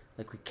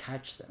 Like we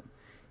catch them.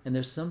 And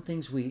there's some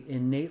things we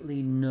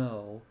innately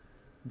know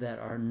that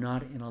are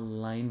not in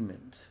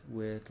alignment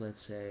with,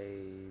 let's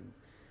say,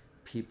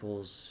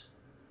 people's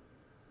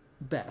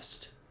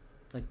best.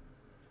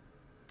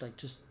 Like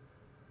just,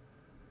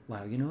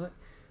 wow, you know what?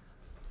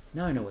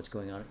 Now I know what's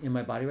going on. In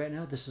my body right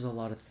now, this is a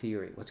lot of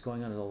theory. What's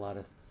going on is a lot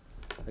of,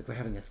 like we're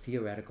having a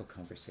theoretical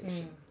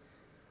conversation.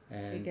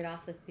 And, should we get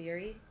off the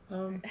theory?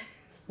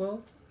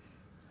 Well,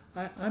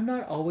 I'm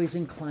not always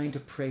inclined to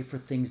pray for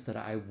things that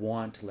I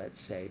want,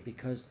 let's say,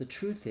 because the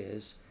truth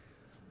is,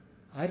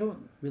 I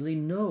don't really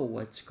know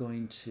what's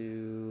going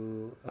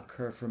to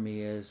occur for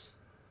me as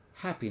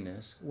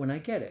happiness when I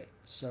get it.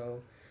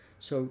 So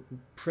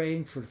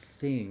praying for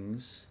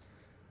things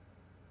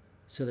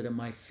so that it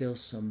might fill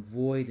some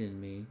void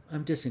in me,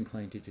 I'm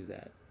disinclined to do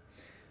that.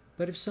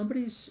 But if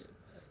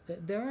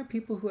there are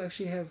people who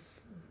actually have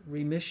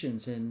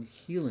remissions and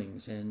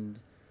healings and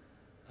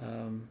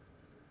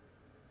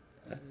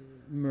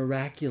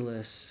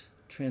miraculous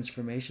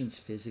transformations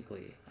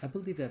physically. I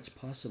believe that's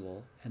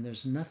possible, and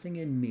there's nothing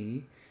in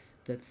me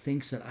that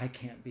thinks that I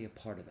can't be a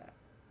part of that.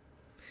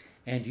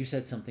 And you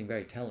said something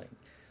very telling.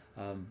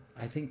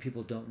 I think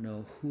people don't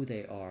know who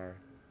they are.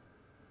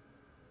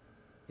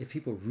 If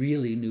people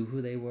really knew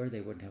who they were, they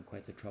wouldn't have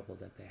quite the trouble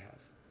that they have.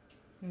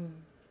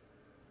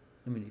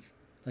 I mean,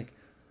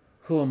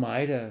 who am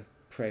I to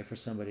pray for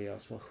somebody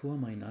else? Well, who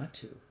am I not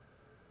to?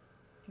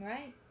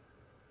 Right.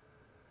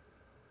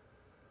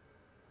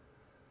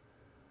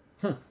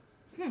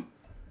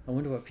 I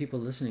wonder what people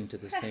listening to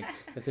this think,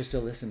 if they're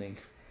still listening.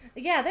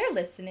 Yeah, they're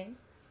listening.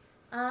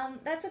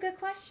 That's a good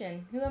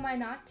question. Who am I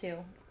not to?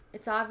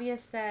 It's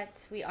obvious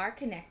that we are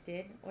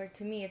connected, or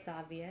to me it's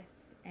obvious.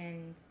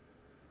 And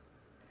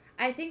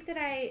I think that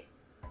I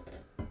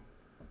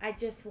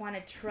just want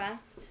to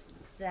trust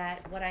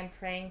that what I'm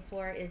praying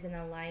for is in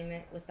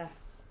alignment with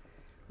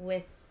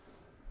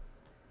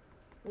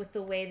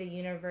the way the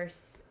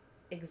universe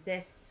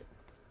exists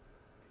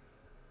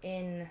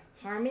in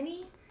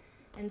harmony.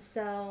 And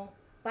so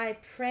by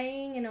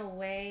praying in a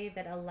way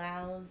that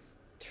allows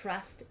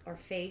trust or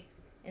faith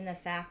in the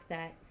fact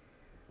that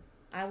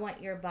I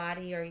want your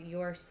body or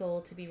your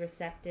soul to be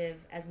receptive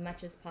as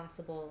much as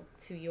possible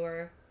to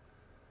your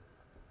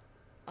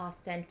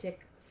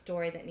authentic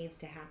story that needs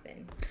to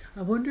happen.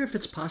 I wonder if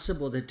it's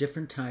possible that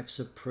different types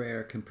of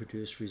prayer can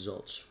produce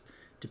results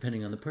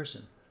depending on the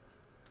person.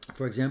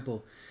 For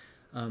example,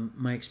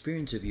 my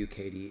experience of you,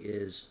 Katie,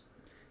 is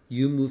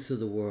you move through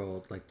the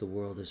world like the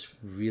world is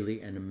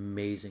really an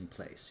amazing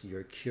place.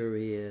 You're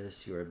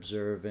curious, you're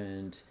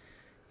observant,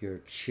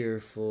 you're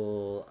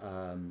cheerful,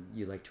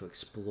 you like to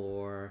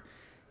explore.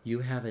 You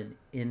have an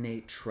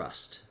innate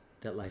trust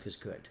that life is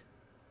good.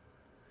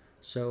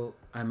 So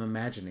I'm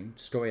imagining,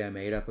 story I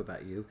made up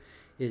about you,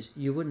 is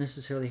you wouldn't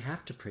necessarily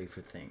have to pray for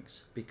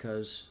things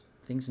because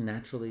things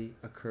naturally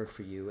occur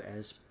for you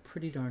as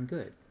pretty darn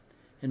good.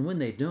 And when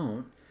they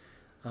don't,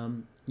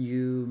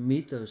 you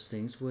meet those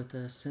things with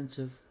a sense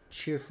of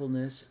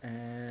cheerfulness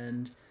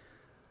and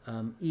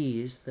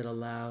ease that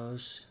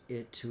allows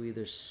it to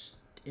either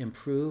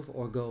improve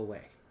or go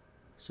away.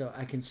 So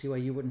I can see why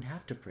you wouldn't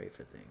have to pray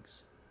for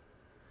things.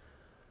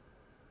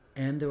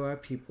 And there are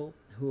people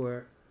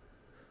who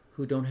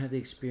don't have the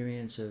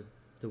experience of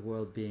the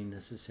world being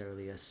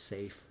necessarily a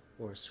safe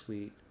or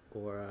sweet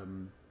or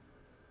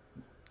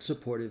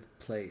supportive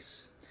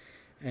place.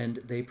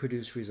 And they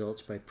produce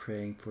results by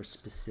praying for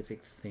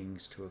specific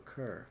things to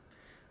occur.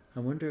 I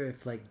wonder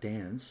if, like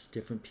dance,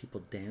 different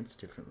people dance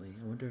differently.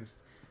 I wonder if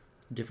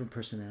different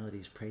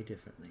personalities pray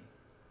differently.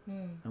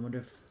 I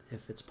wonder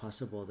if it's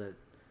possible that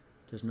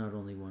there's not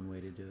only one way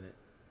to do it.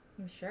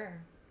 I'm sure.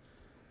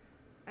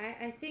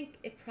 I think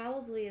it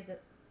probably is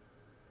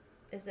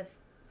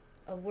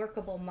a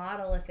workable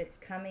model if it's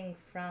coming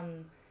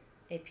from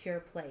a pure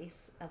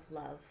place of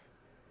love.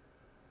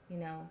 You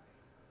know,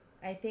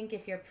 I think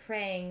if you're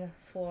praying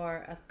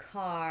for a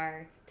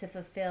car to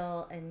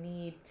fulfill a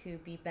need to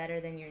be better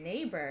than your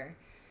neighbor,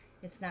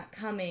 it's not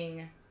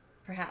coming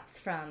perhaps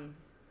from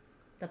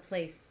the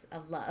place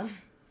of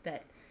love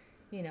that,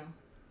 you know,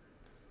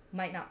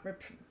 might not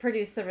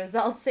produce the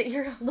results that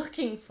you're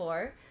looking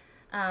for.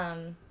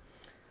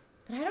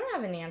 But I don't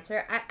have an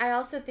answer. I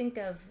also think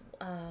of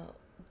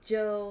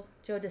Joe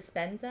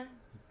Dispenza.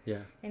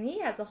 Yeah. And he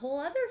has a whole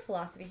other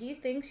philosophy. He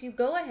thinks you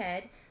go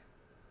ahead,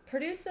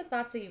 produce the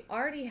thoughts that you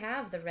already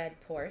have the red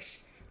Porsche,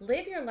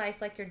 live your life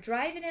like you're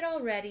driving it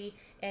already,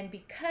 and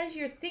because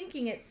you're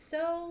thinking it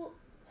so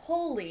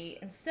wholly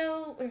and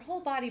so your whole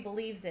body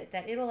believes it,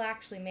 that it'll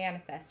actually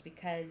manifest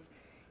because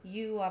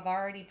you have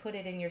already put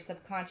it in your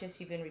subconscious.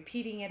 You've been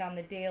repeating it on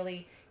the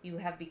daily. You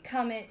have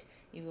become it.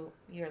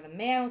 You're the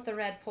man with the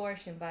red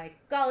Porsche, and by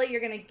golly, you're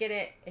going to get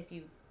it if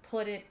you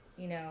put it,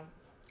 you know,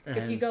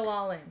 if you go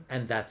all in.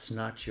 And that's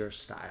not your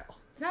style.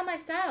 It's not my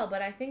style,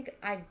 but I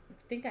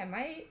think I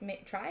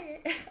might try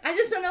it. I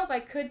just don't know if I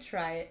could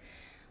try it.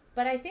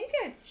 But I think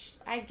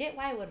I get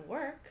why it would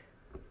work.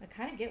 I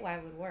kind of get why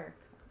it would work.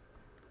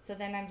 So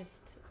then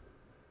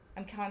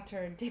I'm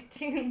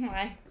contradicting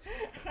my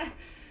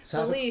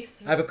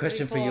beliefs. I have a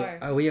question for you. before.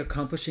 Are we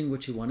accomplishing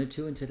what you wanted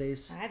to in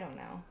today's? I don't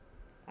know.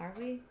 Are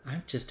we?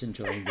 I'm just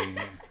enjoying being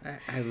here.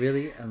 I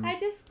really am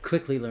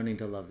quickly learning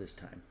to love this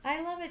time.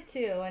 I love it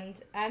too. And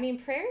I mean,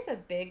 prayer is a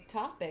big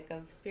topic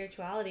of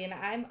spirituality. And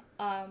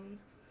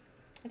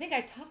I think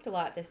I talked a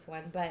lot this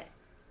one, but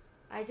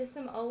I just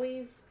am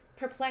always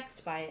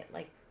perplexed by it.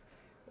 Like,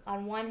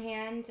 on one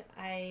hand,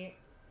 I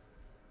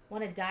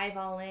want to dive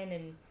all in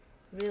and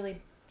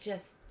really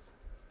just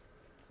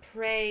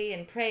pray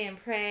and pray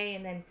and pray.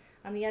 And then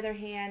on the other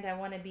hand, I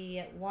want to be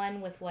at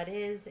one with what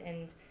is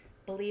and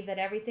believe that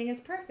everything is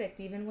perfect,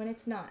 even when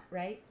it's not,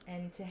 right?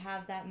 And to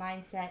have that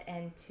mindset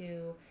and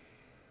to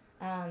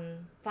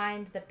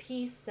find the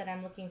peace that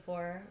I'm looking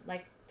for,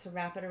 like to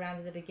wrap it around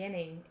to the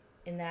beginning,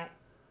 in that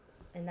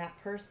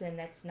person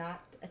that's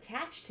not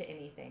attached to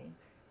anything.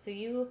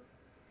 So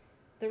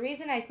the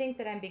reason I think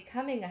that I'm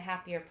becoming a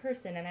happier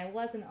person, and I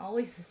wasn't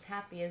always this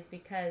happy, is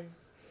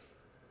because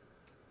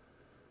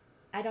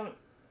I don't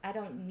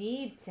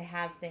need to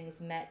have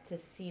things met to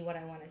see what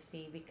I want to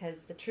see,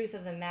 because the truth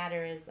of the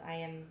matter is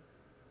I'm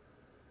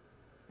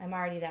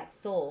already that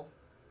soul,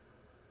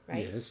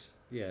 right?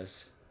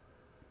 Yes.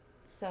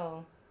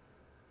 So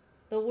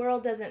the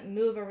world doesn't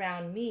move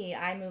around me,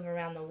 I move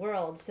around the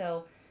world.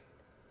 So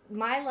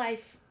my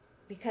life,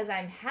 because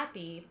I'm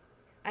happy,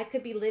 I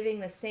could be living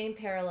the same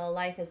parallel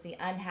life as the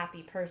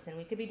unhappy person.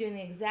 We could be doing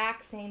the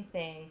exact same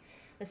thing.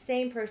 The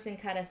same person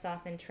cut us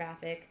off in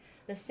traffic.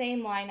 The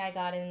same line I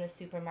got in the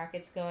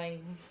supermarket's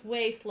going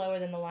way slower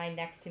than the line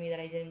next to me that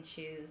I didn't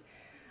choose.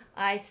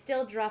 I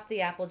still dropped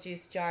the apple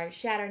juice jar,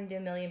 shattered into a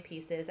million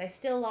pieces. I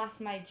still lost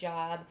my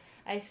job.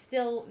 I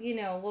still,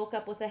 woke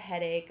up with a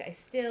headache. I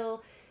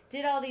still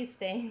did all these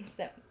things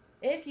that,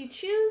 if you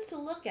choose to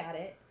look at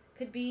it,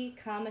 could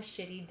become a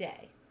shitty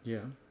day. Yeah.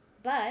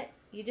 But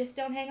you just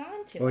don't hang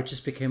on to it. Or it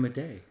just became a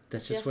day.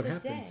 That's just what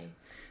happens. Day.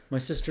 My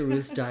sister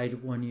Ruth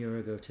died 1 year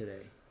ago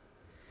today.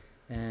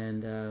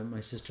 And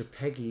my sister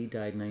Peggy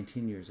died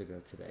 19 years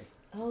ago today.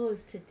 Oh, it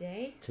was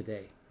today?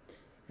 Today.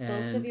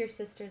 Both of your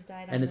sisters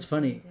died on and it's the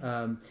funny,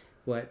 same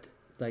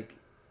day.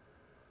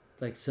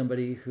 Like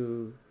somebody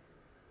who,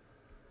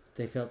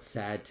 they felt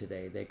sad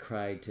today, they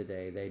cried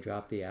today, they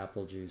dropped the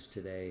apple juice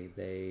today,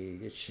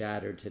 it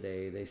shattered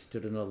today, they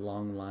stood in a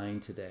long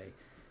line today.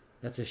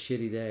 That's a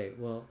shitty day.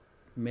 Well,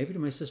 maybe to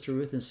my sister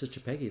Ruth and sister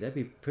Peggy, that'd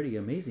be a pretty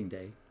amazing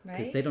day. Because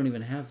Right? They don't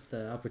even have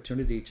the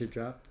opportunity to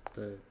drop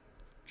the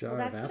jar of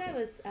apple. That's what I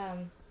was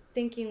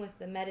thinking with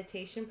the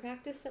meditation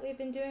practice that we've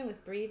been doing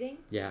with breathing.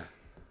 Yeah.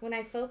 When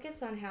I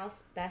focus on how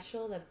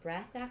special the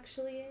breath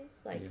actually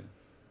is,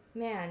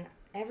 man,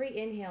 every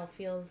inhale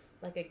feels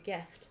like a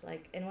gift.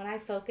 And when I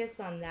focus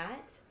on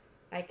that,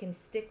 I can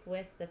stick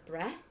with the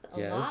breath a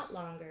lot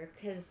longer.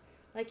 Because,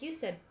 like you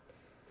said,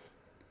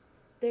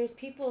 there's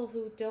people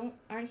who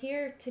aren't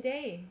here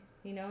today,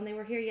 and they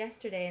were here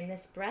yesterday, and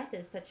this breath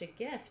is such a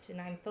gift,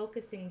 and I'm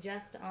focusing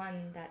just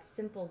on that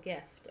simple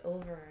gift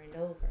over and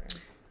over.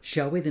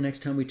 Shall we, the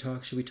next time we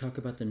talk, should we talk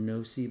about the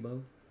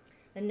nocebo?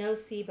 The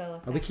nocebo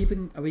effect.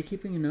 Are we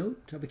keeping a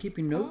note? Are we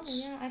keeping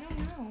notes? Oh, yeah, I don't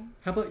know.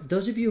 How about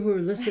those of you who are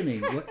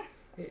listening?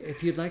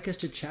 If you'd like us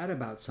to chat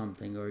about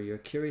something, or you're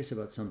curious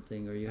about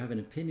something, or you have an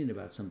opinion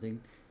about something,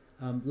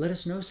 let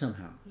us know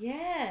somehow.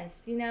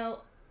 Yes.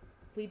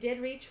 We did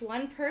reach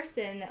one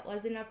person that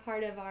wasn't a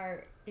part of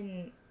our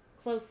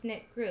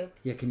close-knit group.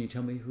 Yeah, can you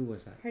tell me who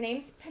was that? Her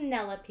name's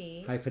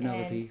Penelope. Hi,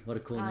 Penelope. What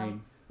a cool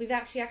name.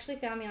 She actually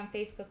found me on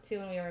Facebook, too,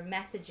 and we were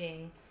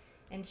messaging,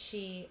 and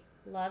she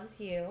loves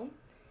you.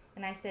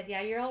 And I said,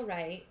 yeah, you're all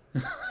right.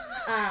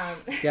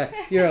 Yeah,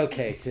 you're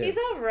okay, too. He's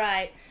all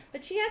right.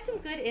 But she had some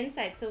good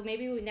insight, so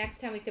maybe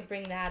next time we could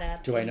bring that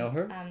up. Do I know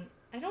her?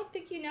 I don't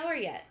think you know her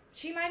yet.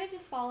 She might have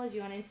just followed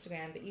you on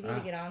Instagram, but you need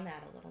to get on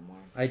that a little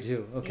more. I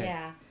do, okay.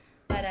 Yeah.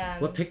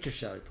 But what picture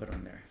shall I put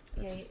on there?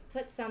 You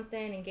put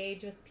something,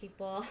 engage with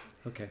people.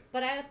 Okay.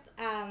 But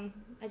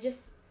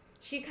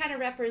she kind of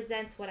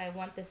represents what I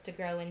want this to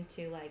grow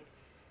into.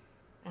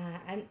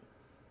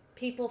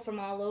 People from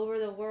all over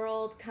the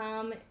world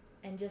come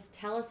and just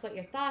tell us what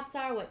your thoughts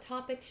are, what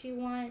topics you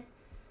want.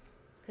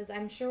 Because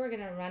I'm sure we're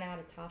going to run out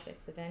of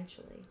topics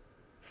eventually.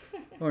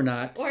 Or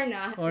not.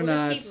 We'll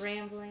just keep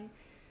rambling.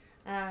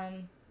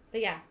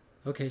 But yeah.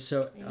 Okay,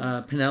 so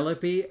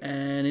Penelope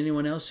and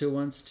anyone else who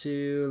wants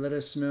to let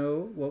us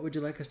know, what would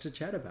you like us to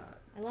chat about?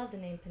 I love the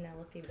name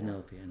Penelope.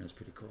 Penelope, I know, it's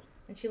pretty cool.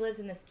 And she lives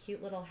in this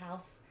cute little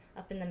house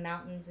up in the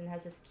mountains and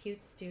has this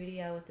cute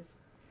studio with this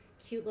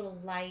cute little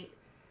light.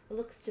 It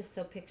looks just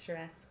so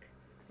picturesque.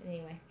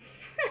 Anyway.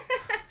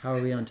 How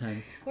are we on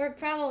time? We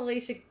probably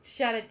should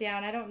shut it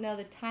down. I don't know.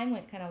 The time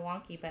went kind of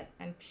wonky, but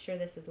I'm sure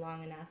this is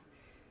long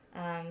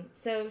enough.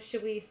 So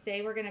should we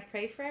say we're going to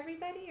pray for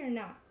everybody or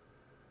not?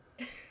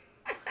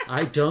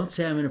 I don't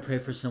say I'm going to pray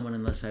for someone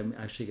unless I'm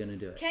actually going to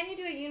do it. Can you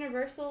do a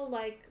universal,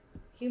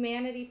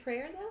 humanity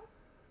prayer, though?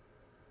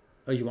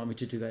 Oh, you want me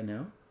to do that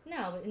now?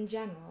 No, but in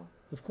general.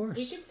 Of course.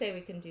 We could say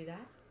we can do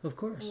that. Of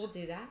course. And we'll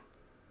do that.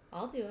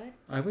 I'll do it.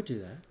 I would do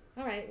that.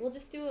 All right, we'll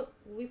just do it.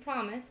 We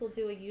promise we'll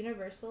do a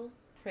universal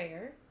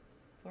prayer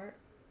for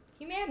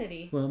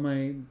humanity. Well,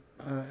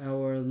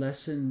 our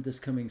lesson this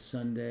coming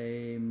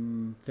Sunday,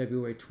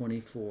 February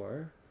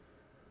 24,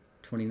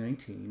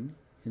 2019,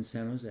 in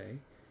San Jose,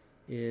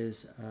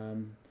 is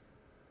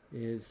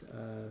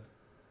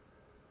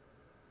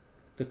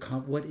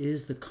what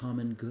is the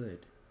common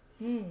good?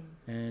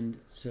 And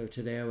so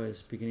today I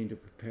was beginning to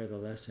prepare the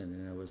lesson,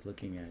 and I was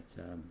looking at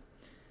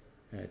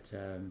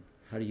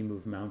how do you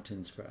move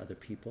mountains for other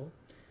people,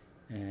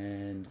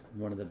 and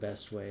one of the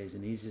best ways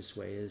and easiest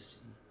way is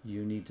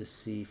you need to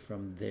see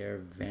from their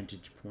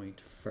vantage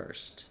point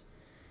first.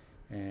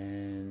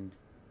 And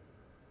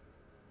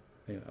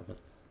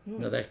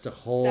no, that's a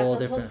whole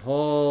different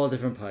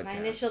podcast. My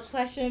initial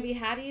question would be,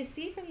 how do you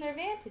see from their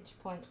vantage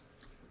point?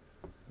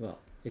 Well,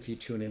 if you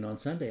tune in on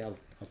Sunday, I'll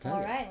tell you.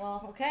 All right.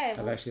 Well, okay.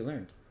 I've actually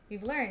learned.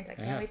 You've learned. I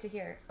can't wait to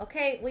hear.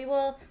 Okay,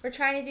 we're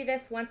trying to do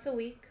this once a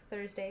week,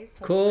 Thursdays.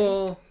 Hopefully,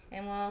 cool.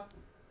 And we'll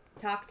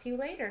talk to you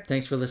later.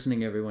 Thanks for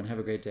listening, everyone. Have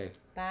a great day.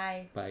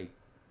 Bye. Bye.